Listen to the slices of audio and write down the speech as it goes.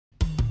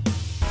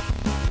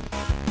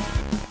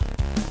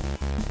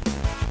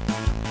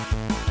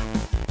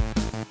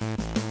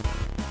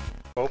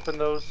open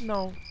those?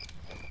 No.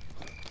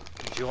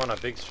 Do you want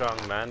a big strong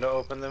man to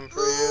open them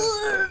for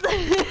you?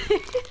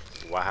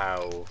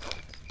 Wow.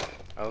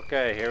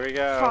 Okay, here we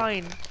go.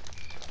 Fine.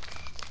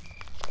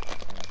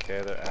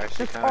 Okay, they're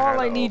actually That's kind of hard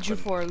all I to need you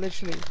open. for,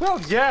 literally.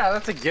 Well, yeah,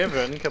 that's a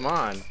given. Come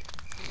on.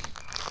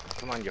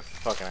 Come on, you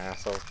fucking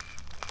asshole.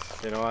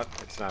 You know what?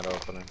 It's not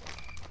opening.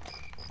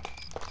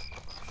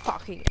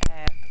 Fucking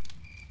app.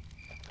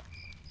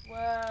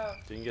 Wow.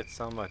 You can get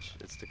so much.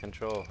 It's to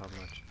control how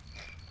much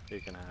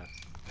you can have.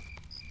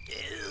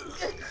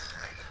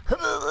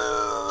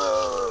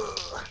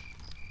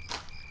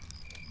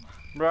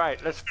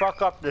 Right, let's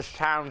fuck up this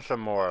town some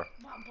more.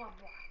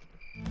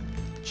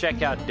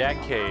 Check out that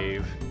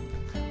cave.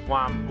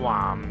 Wham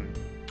wham.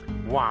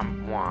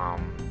 Wham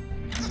wham.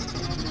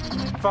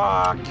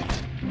 Fuck!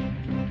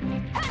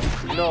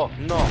 No,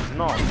 no,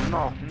 no,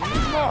 no,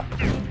 no!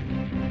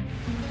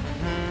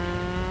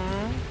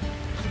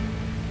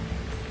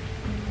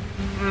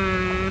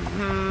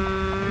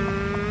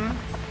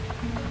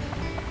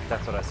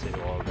 That's what I say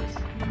to all this.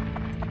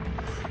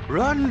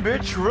 Run,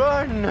 bitch,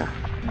 run!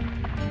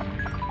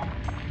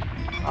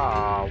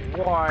 Ah,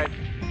 what?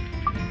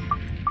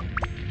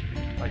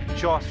 I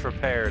just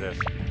repaired it.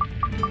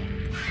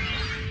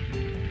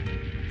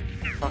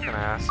 Fucking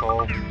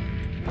asshole.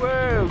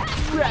 Whoa,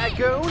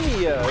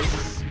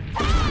 Dragonius!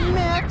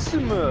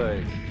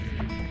 Maximus!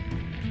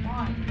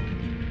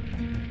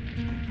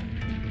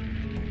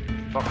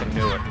 Fucking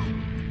knew it.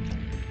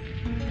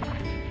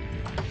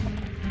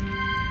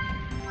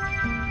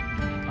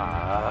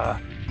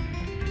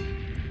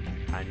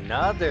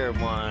 Another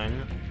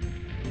one.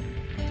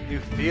 You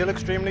feel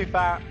extremely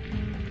fat?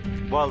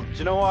 Well, do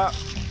you know what?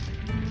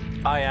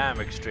 I am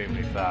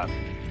extremely fat.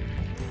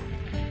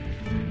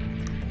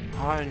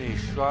 Honey,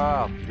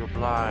 stop. You're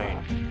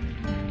blind.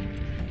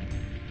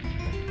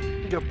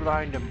 You're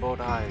blind in both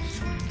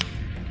eyes.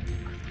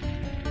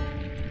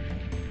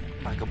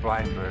 Like a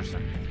blind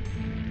person.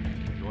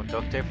 You want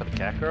duct tape for the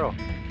cat girl?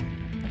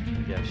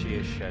 Yeah, she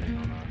is shedding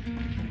on us.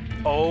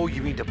 Oh,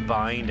 you mean to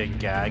bind and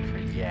gag her?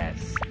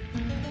 Yes.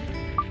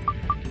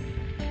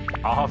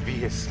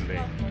 Obviously.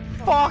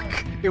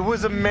 Fuck! It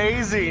was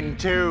amazing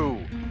too.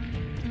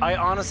 I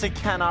honestly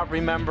cannot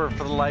remember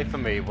for the life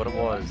of me what it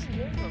was.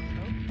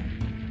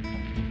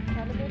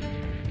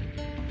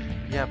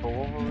 Yeah, but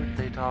what were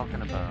they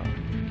talking about?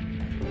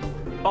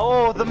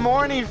 Oh, the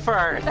morning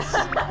farts!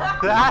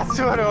 That's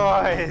what it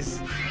was!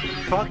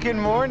 Fucking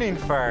morning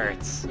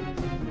farts.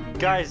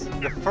 Guys,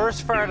 the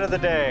first fart of the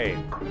day.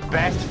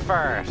 Best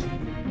fart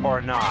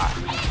or not.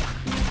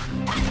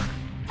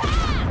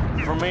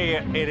 For me,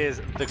 it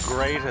is the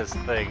greatest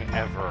thing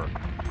ever.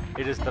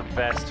 It is the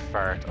best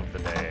fart of the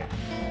day.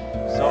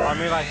 So, I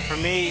mean, like, for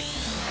me,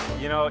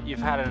 you know, you've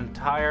had an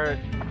entire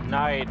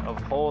night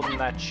of holding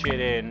that shit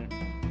in.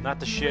 Not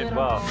the shit,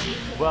 well,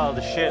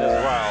 the shit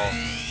as well.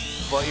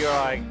 But you're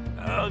like,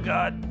 oh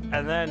god.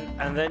 And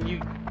then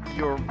you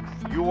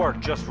are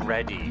just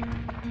ready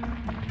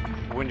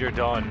when you're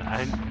done.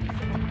 And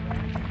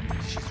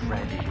she's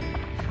ready.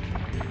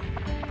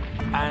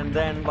 And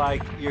then,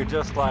 like, you're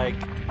just like,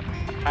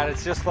 and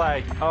it's just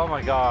like, oh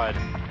my god,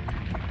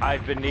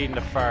 I've been needing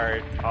to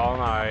fart all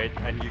night,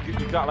 and you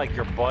got like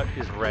your butt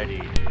is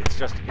ready. It's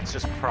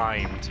just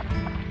primed.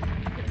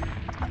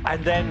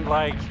 And then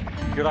like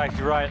you're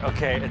right,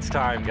 okay, it's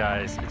time,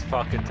 guys. It's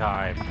fucking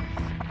time.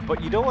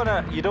 But you don't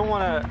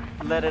wanna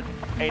let it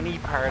any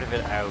part of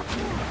it out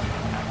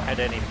at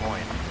any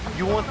point.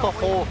 You want the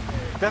whole.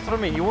 That's what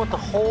I mean. You want the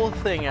whole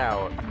thing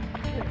out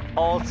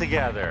all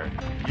together.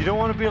 You don't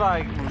want to be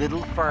like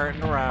little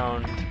farting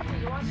around.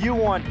 You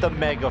want the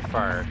mega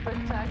fart.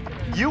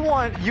 You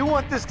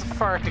want this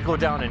fart to go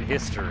down in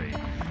history.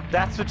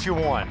 That's what you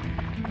want.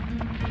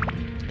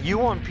 You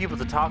want people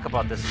to talk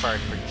about this fart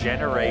for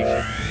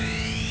generations.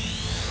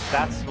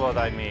 That's what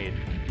I mean.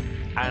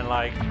 And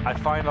like, I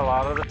find a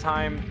lot of the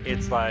time,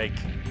 it's like,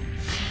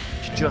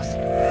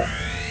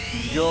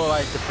 you're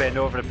like to bend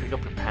over to pick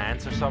up your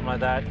pants or something like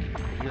that.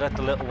 You let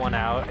the little one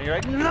out, and you're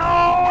like,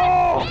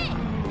 no!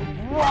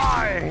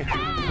 Why?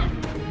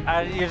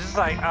 And you're just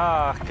like,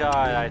 oh god,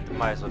 I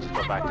might as well just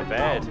go back to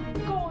bed.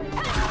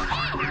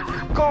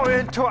 Go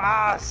into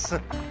us!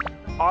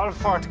 All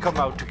fart come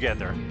out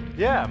together.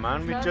 Yeah,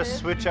 man, we just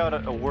switch out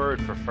a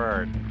word for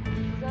fart.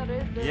 Is that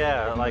it?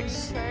 Yeah, like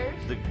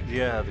the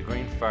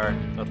green fart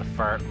or the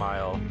fart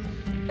mile,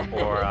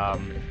 or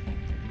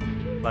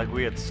like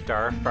we had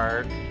Star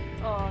Fart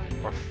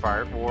or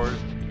Fart Wars.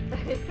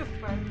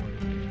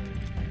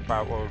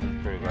 Fart Wars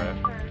is pretty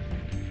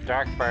great.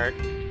 Dark Fart.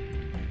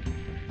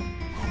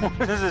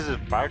 What is this? Is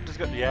fart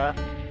discussion? Yeah.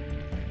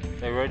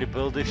 Are you ready to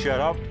build this shit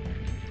up?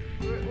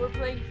 We're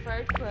playing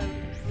Fart Club.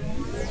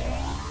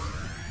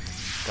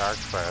 Dark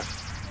Fart.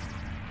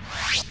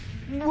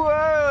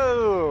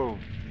 Whoa!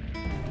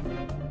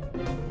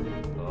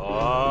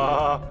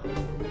 Oh!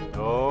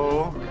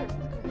 Oh!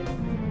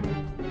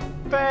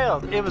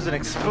 Failed! It was an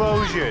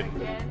explosion!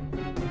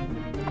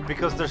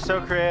 Because they're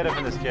so creative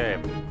in this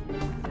game.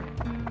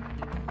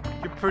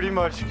 You pretty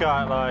much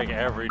got like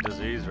every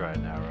disease right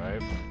now,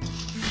 right?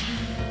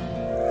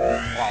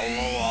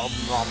 I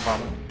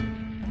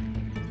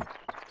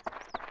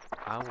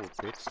will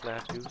bitch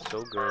slap you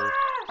so good.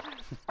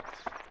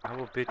 I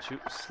will bitch you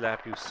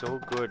slap you so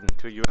good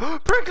until you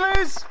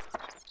Pricklies!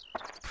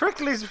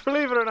 Pricklies,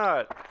 believe it or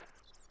not!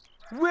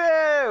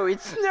 Whoa,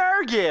 it's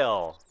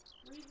Snurgill!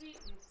 We've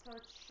eaten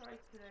such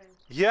shite today.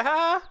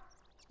 Yeah?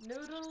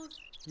 Noodles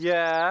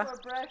Yeah. for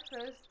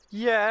breakfast.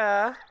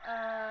 Yeah.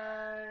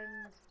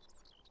 And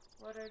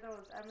what are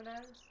those?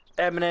 M&Ms?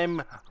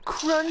 M&M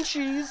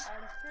crunchies.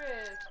 And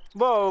crisps.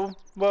 Whoa,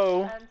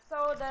 whoa. And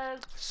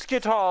sodas.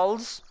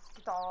 Skittles.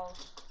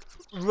 Skittles.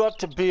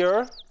 Rut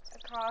beer.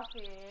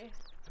 Coffee.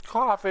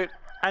 Coffee.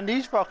 And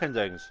these fucking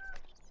things.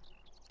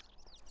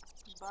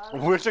 Ball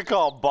Which are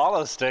called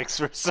balla sticks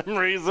for some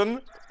reason.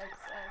 XX.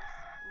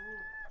 Ooh.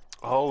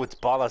 Oh, it's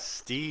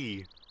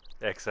ballasty.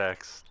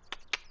 XX.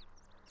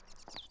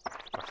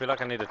 I feel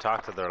like I need to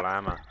talk to their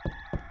llama.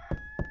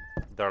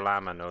 Their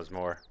llama knows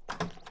more.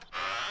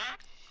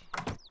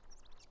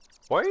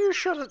 Why are you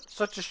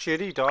such a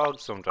shitty dog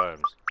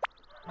sometimes?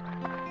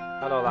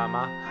 Hello,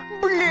 llama.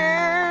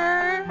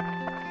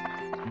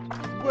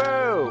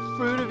 Whoa,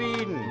 fruit of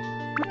Eden.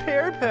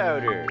 Repair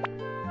powder.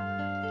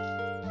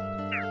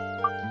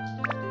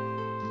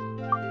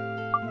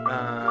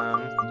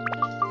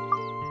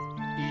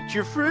 Eat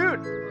your fruit.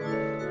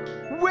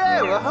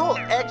 Whoa, a whole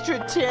extra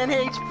 10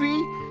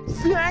 HP?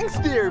 Thanks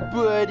there,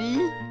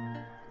 buddy.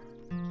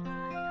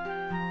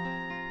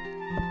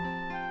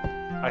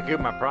 I keep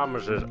my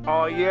promises.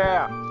 Oh,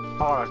 yeah.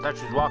 Oh, I thought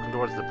she's walking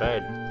towards the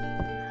bed.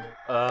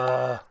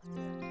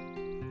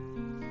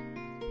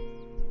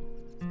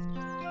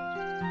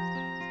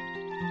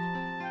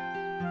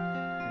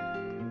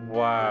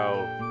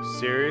 Wow.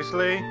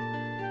 Seriously?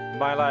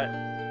 My life.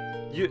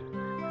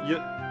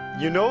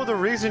 You know the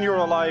reason you're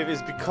alive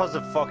is because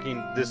of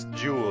fucking this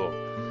jewel.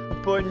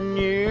 But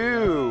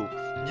no,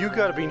 you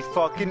gotta be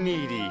fucking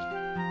needy.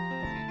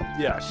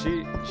 Yeah,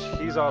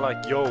 she's all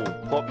like, yo,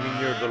 put me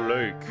near the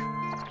lake.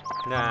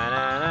 Na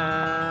na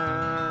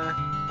na.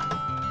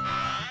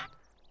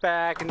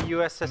 Back in the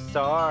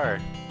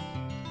USSR.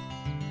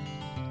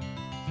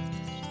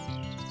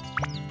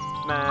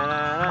 Na na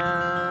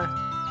na.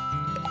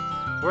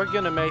 We're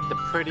gonna make the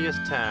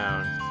prettiest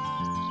town.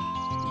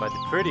 By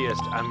the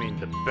prettiest, I mean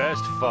the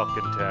best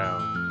fucking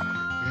town.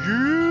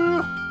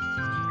 Yeah!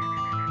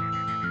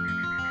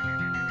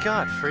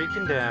 God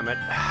freaking damn it.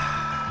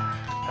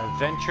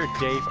 Adventure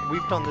day.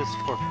 We've done this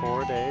for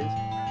 4 days.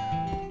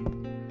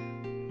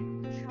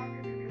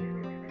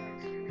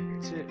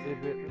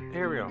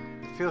 Here we go.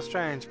 It feels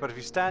strange, but if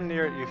you stand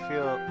near it, you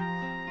feel...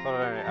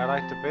 I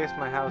like to base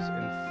my house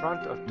in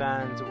front of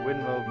Dan's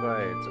windmill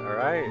blades,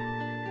 alright?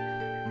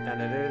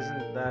 And it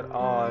isn't that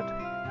odd.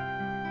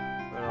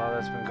 When all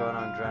that's been going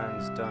on,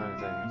 Dran's done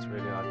anything. It's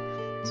really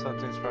odd.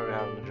 Something's probably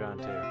happened to Dran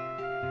too.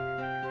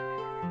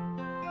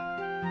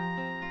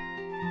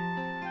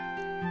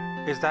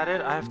 Is that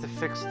it? I have to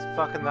fix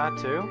fucking that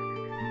too?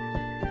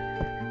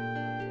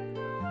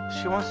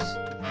 She wants to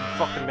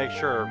fucking make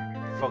sure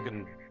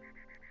fucking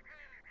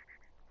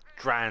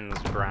Dran's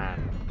Gran.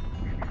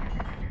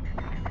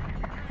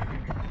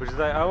 Which is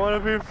like, I want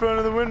to be in front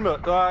of the windmill.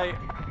 Like,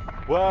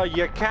 well,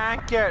 you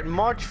can't get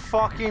much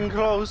fucking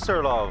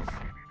closer, love. But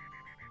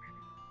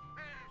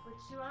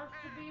she wants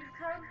to be in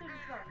front,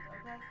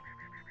 okay?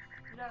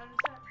 You don't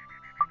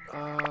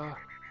understand?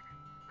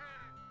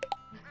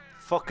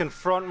 Fucking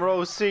front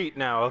row seat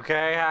now,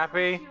 okay?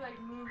 Happy? She like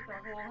moved the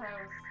whole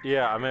house.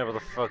 Yeah, I'm able to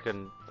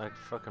fucking, like,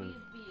 fucking...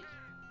 Beat.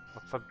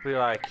 Be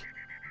like,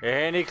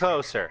 any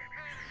closer.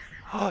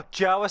 Oh,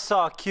 Joe, I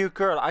saw a cute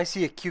girl. I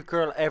see a cute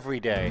girl every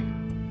day.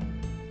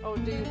 Oh,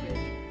 do you,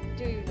 bitch?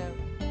 Do you know?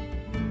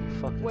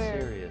 Fucking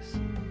Where? serious.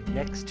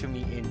 Next to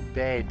me in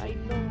bed. I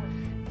know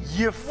it.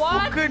 You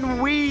What? fucking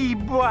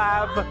weeb,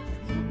 Bob.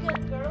 You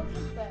get girls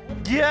in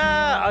bed?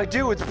 Yeah, I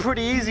do. It's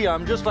pretty easy.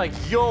 I'm just like,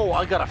 yo,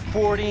 I got a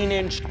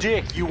 14-inch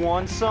dick. You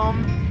want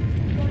some?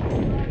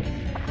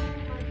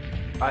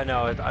 I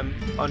know it. I'm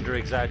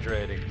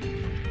under-exaggerating.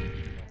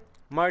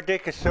 My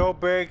dick is so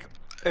big,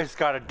 it's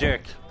got a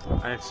dick.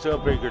 And it's still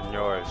bigger than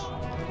yours.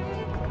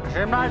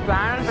 Seems like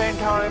Brian's been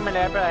totally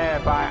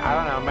manipulated by, I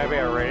don't know, maybe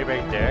a really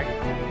big dick.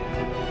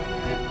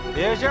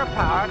 Use your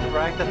power to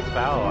break the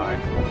spell,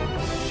 like.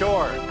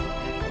 Sure.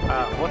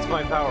 What's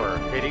my power?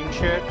 Hitting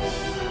shit?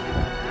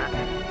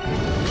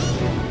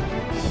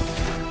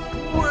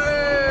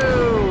 Whoa!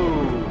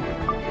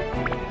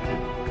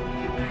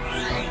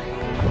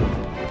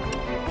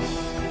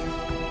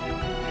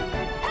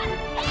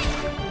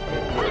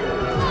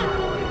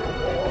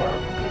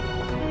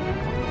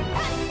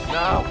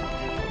 No!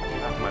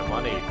 That's my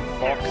money.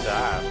 Fuck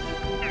that.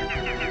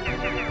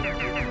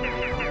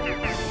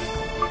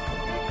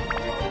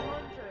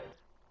 400.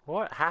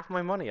 What? Half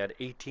my money at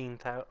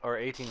 18,000 or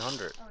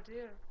 1,800. Oh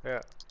dear.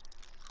 Yeah.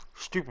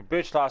 Stupid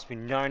bitch lost me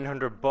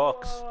 900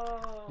 bucks.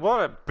 Whoa.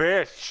 What a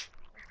bitch.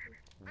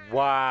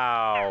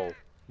 Wow.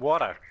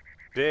 What a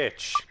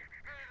bitch.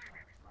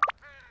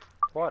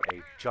 What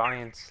a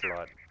giant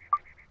slut.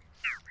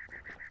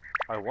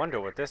 I wonder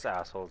what this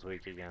asshole's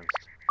weak against.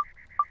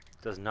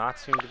 Does not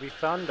seem to be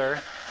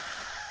thunder.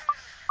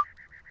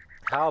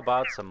 How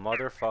about some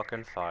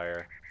motherfucking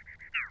fire?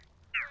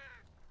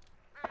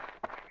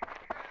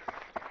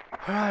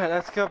 Alright,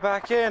 let's go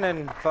back in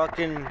and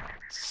fucking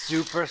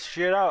super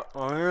shit out.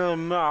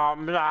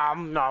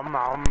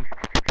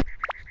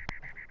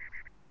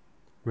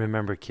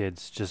 Remember,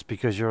 kids, just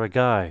because you're a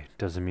guy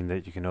doesn't mean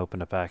that you can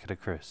open a packet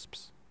of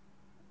crisps.